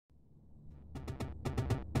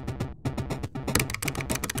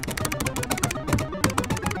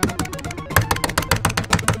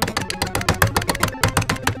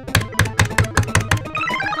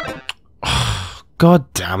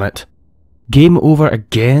God damn it. Game over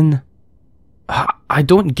again? I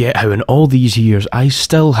don't get how in all these years I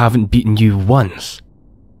still haven't beaten you once.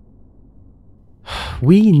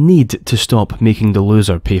 We need to stop making the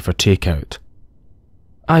loser pay for takeout.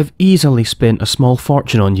 I've easily spent a small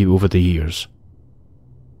fortune on you over the years.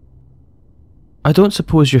 I don't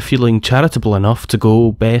suppose you're feeling charitable enough to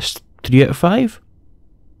go best 3 out of 5?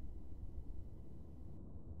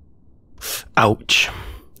 Ouch.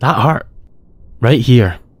 That hurt. Right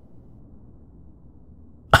here.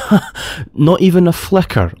 Not even a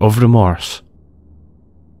flicker of remorse.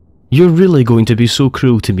 You're really going to be so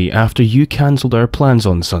cruel to me after you cancelled our plans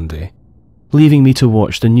on Sunday, leaving me to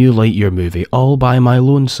watch the new Lightyear movie all by my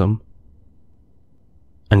lonesome.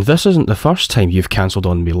 And this isn't the first time you've cancelled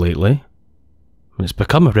on me lately. It's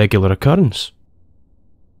become a regular occurrence.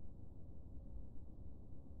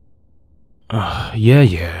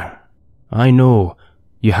 Yeah. I know,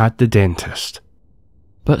 you had the dentist.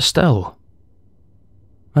 But still.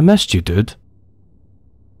 I missed you, dude.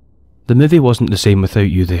 The movie wasn't the same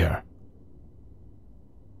without you there.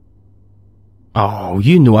 Oh,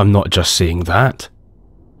 you know I'm not just saying that.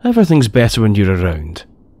 Everything's better when you're around.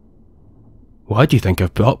 Why do you think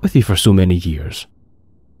I've put up with you for so many years?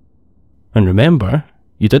 And remember,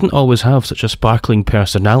 you didn't always have such a sparkling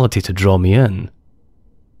personality to draw me in.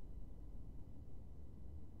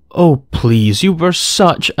 Oh please, you were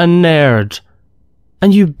such a nerd.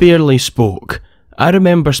 And you barely spoke. I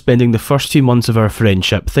remember spending the first few months of our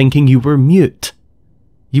friendship thinking you were mute.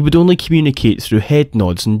 You would only communicate through head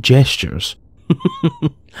nods and gestures.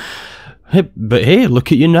 But hey,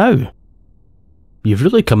 look at you now. You've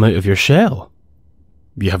really come out of your shell.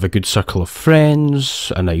 You have a good circle of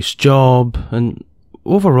friends, a nice job, and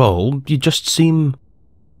overall, you just seem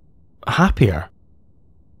happier.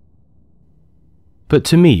 But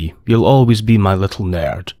to me, you'll always be my little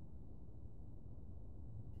nerd.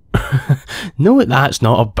 No, that's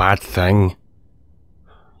not a bad thing.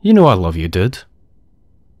 You know I love you, dude.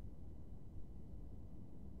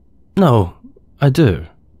 No, I do.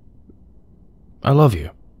 I love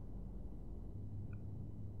you.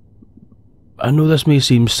 I know this may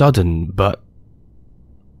seem sudden, but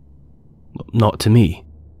not to me.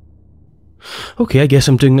 Okay, I guess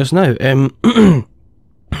I'm doing this now.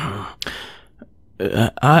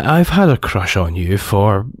 I've had a crush on you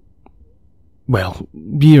for, well,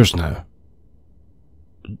 years now.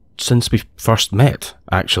 Since we first met,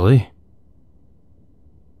 actually.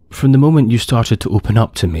 From the moment you started to open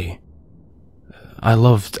up to me, I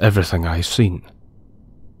loved everything I've seen.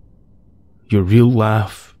 Your real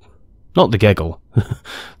laugh, not the giggle,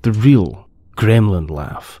 the real gremlin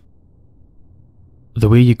laugh. The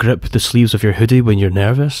way you grip the sleeves of your hoodie when you're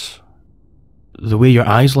nervous. The way your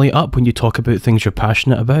eyes light up when you talk about things you're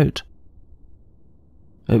passionate about.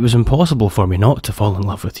 It was impossible for me not to fall in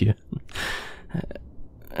love with you.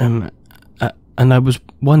 And I was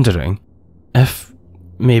wondering if,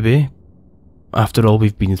 maybe, after all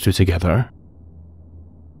we've been through together,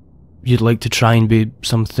 you'd like to try and be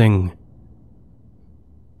something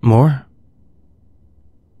more?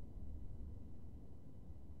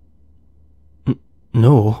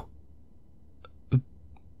 No.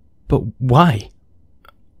 But why?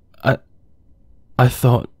 I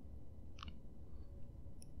thought...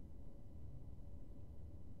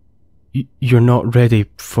 You're not ready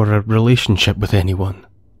for a relationship with anyone.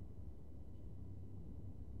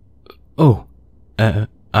 Oh,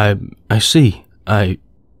 I see. I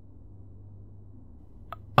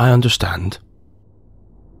understand.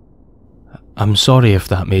 I'm sorry if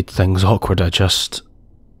that made things awkward. I just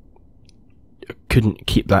couldn't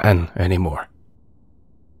keep that in anymore.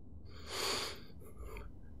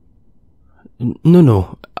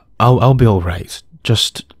 No, I'll be all right.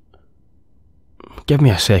 Just give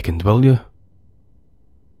me a second, will you?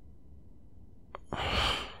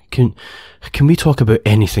 Can we talk about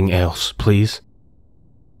anything else, please?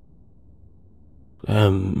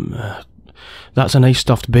 That's a nice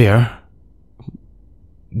stuffed bear.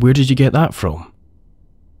 Where did you get that from?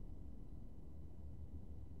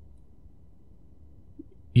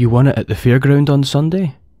 You won it at the fairground on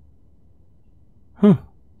Sunday?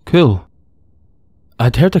 Cool.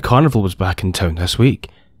 I'd heard the carnival was back in town this week.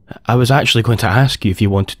 I was actually going to ask you if you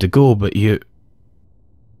wanted to go, but you...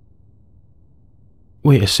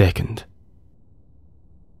 Wait a second.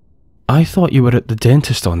 I thought you were at the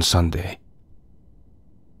dentist on Sunday.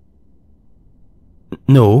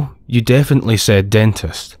 No, you definitely said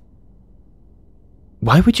dentist.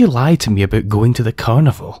 Why would you lie to me about going to the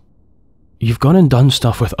carnival? You've gone and done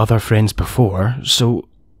stuff with other friends before, so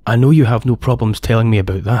I know you have no problems telling me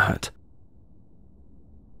about that.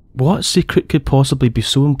 What secret could possibly be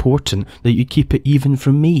so important that you keep it even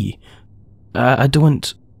from me? I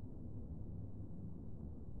don't...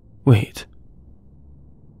 Wait.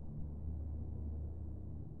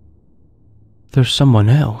 There's someone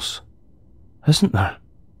else, isn't there?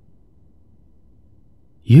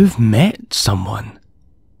 You've met someone.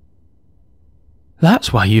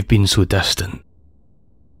 That's why you've been so distant.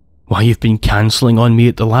 Why you've been cancelling on me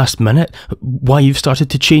at the last minute. Why you've started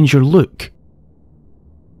to change your look.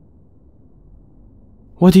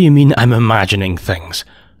 What do you mean I'm imagining things?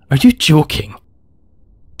 Are you joking?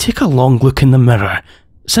 Take a long look in the mirror.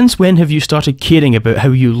 Since when have you started caring about how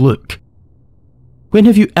you look? When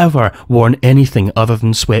have you ever worn anything other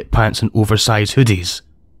than sweatpants and oversized hoodies?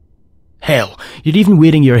 Hell, you're even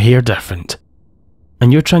wearing your hair different.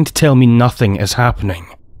 And you're trying to tell me nothing is happening.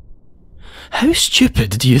 How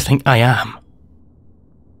stupid do you think I am?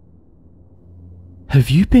 Have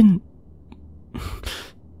you been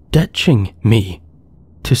ditching me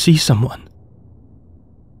to see someone?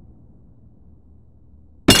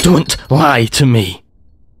 Don't lie to me!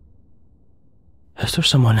 Is there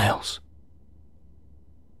someone else?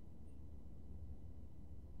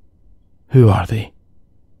 Who are they?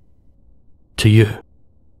 To you?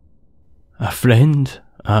 A friend?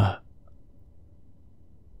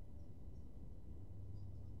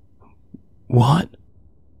 What?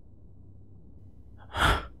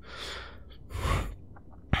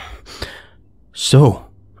 So,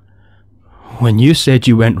 when you said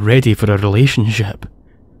you weren't ready for a relationship,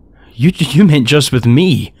 you meant just with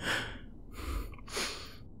me.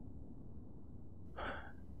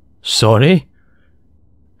 Sorry?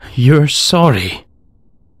 You're sorry?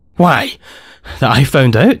 Why? That I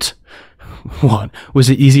found out? What, was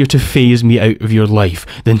it easier to phase me out of your life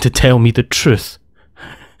than to tell me the truth?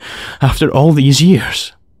 After all these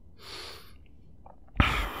years?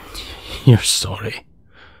 You're sorry.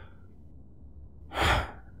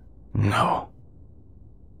 No.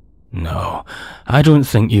 No, I don't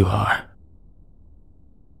think you are.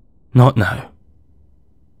 Not now.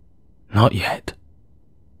 Not yet.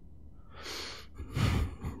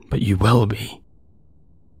 But you will be.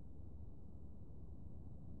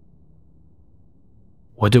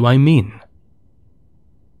 What do I mean?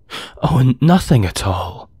 Oh, nothing at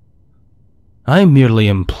all. I'm merely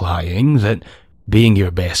implying that, being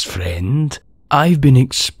your best friend, I've been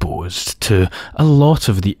exposed to a lot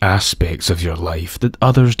of the aspects of your life that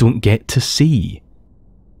others don't get to see.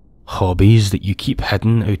 Hobbies that you keep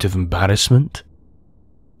hidden out of embarrassment.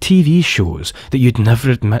 TV shows that you'd never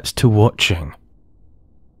admit to watching.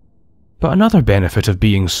 But another benefit of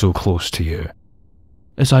being so close to you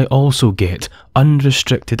is I also get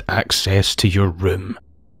unrestricted access to your room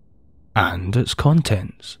and its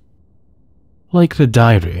contents. Like the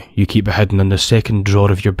diary you keep hidden in the second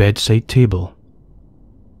drawer of your bedside table.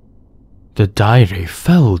 The diary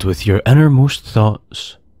filled with your innermost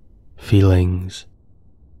thoughts, feelings,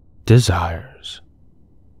 desires,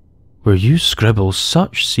 where you scribble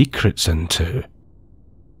such secrets into.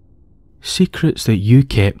 Secrets that you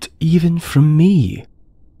kept even from me.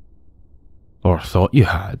 Or thought you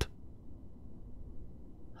had.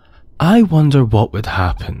 I wonder what would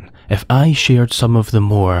happen if I shared some of the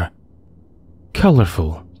more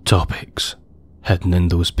colourful topics hidden in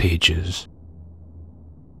those pages.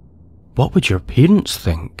 What would your parents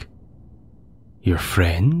think? Your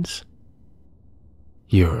friends?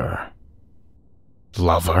 Your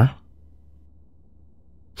lover?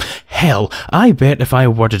 Hell, I bet if I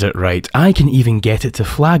worded it right, I can even get it to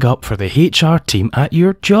flag up for the HR team at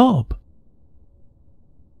your job.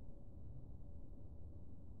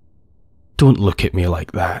 Don't look at me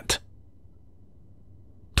like that.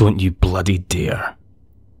 Don't you bloody dare.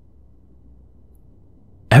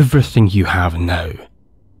 Everything you have now,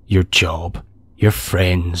 your job, your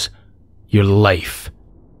friends, your life,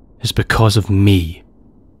 is because of me.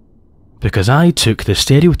 Because I took the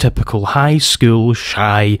stereotypical high school,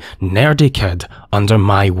 shy, nerdy kid under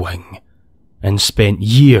my wing and spent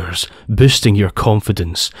years boosting your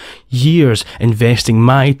confidence, years investing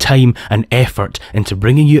my time and effort into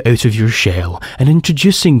bringing you out of your shell and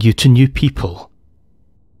introducing you to new people.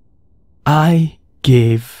 I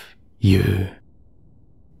gave you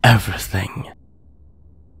everything.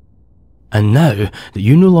 And now that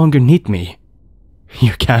you no longer need me,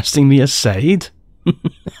 you're casting me aside?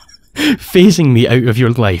 Phasing me out of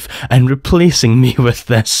your life and replacing me with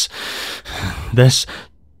this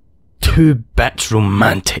 2-bit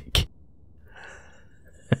romantic.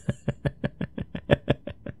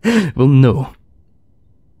 Well, no.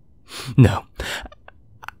 No,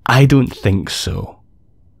 I don't think so.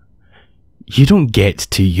 You don't get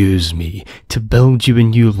to use me to build you a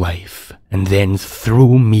new life and then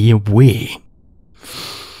throw me away.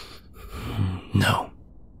 No.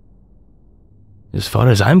 As far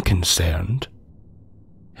as I'm concerned,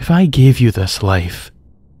 if I gave you this life,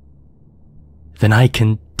 then I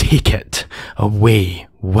can take it away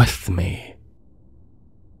with me.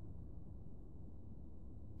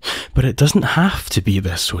 But it doesn't have to be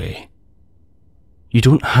this way. You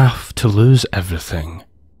don't have to lose everything.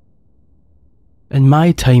 In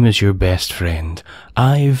my time as your best friend,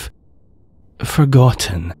 I've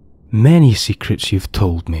forgotten many secrets you've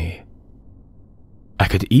told me. I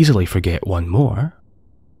could easily forget one more.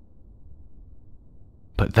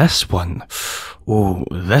 But this one, oh,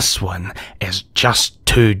 this one is just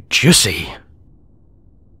too juicy.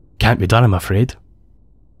 Can't be done, I'm afraid.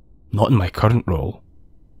 Not in my current role.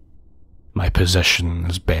 My position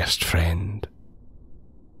as best friend.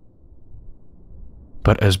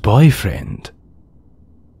 But as boyfriend,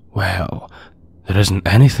 well, there isn't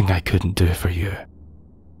anything I couldn't do for you.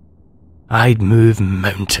 I'd move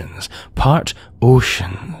mountains, part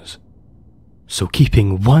oceans. So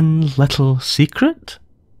keeping one little secret?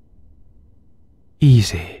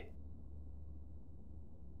 Easy.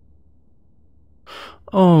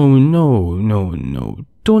 Oh, no.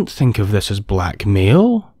 Don't think of this as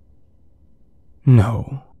blackmail.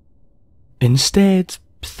 No. Instead,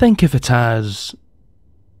 think of it as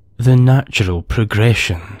the natural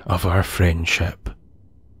progression of our friendship.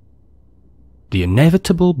 The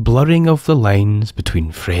inevitable blurring of the lines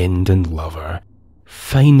between friend and lover,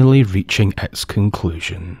 finally reaching its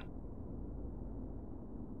conclusion.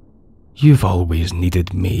 You've always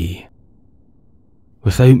needed me.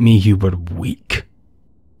 Without me you were weak,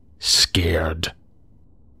 scared,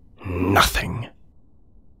 nothing.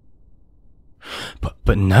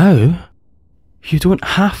 But now, you don't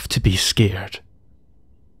have to be scared.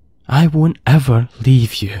 I won't ever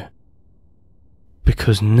leave you.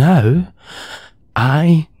 Because now,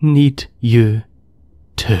 I need you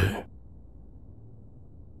too.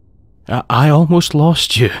 I almost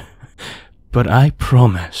lost you, but I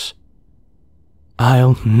promise,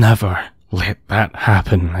 I'll never let that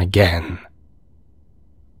happen again.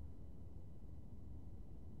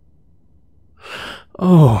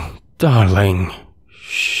 Oh, darling,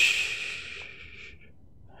 shh.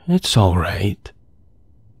 It's all right.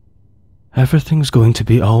 Everything's going to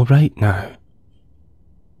be all right now.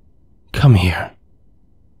 Come here.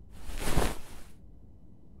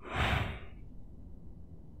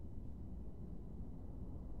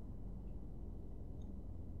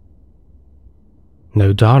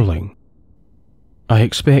 Now, darling, I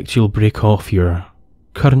expect you'll break off your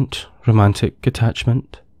current romantic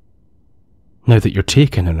attachment, now that you're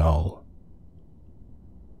taken and all.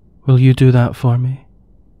 Will you do that for me?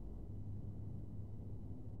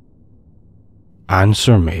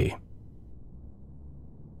 Answer me.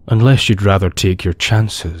 Unless you'd rather take your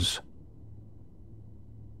chances.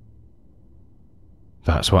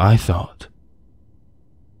 That's what I thought.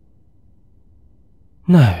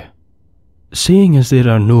 Now, seeing as there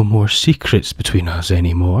are no more secrets between us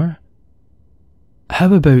anymore,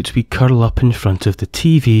 how about we curl up in front of the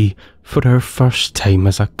TV for our first time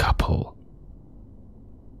as a couple?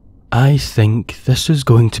 I think this is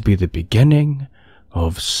going to be the beginning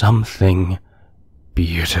of something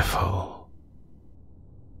beautiful.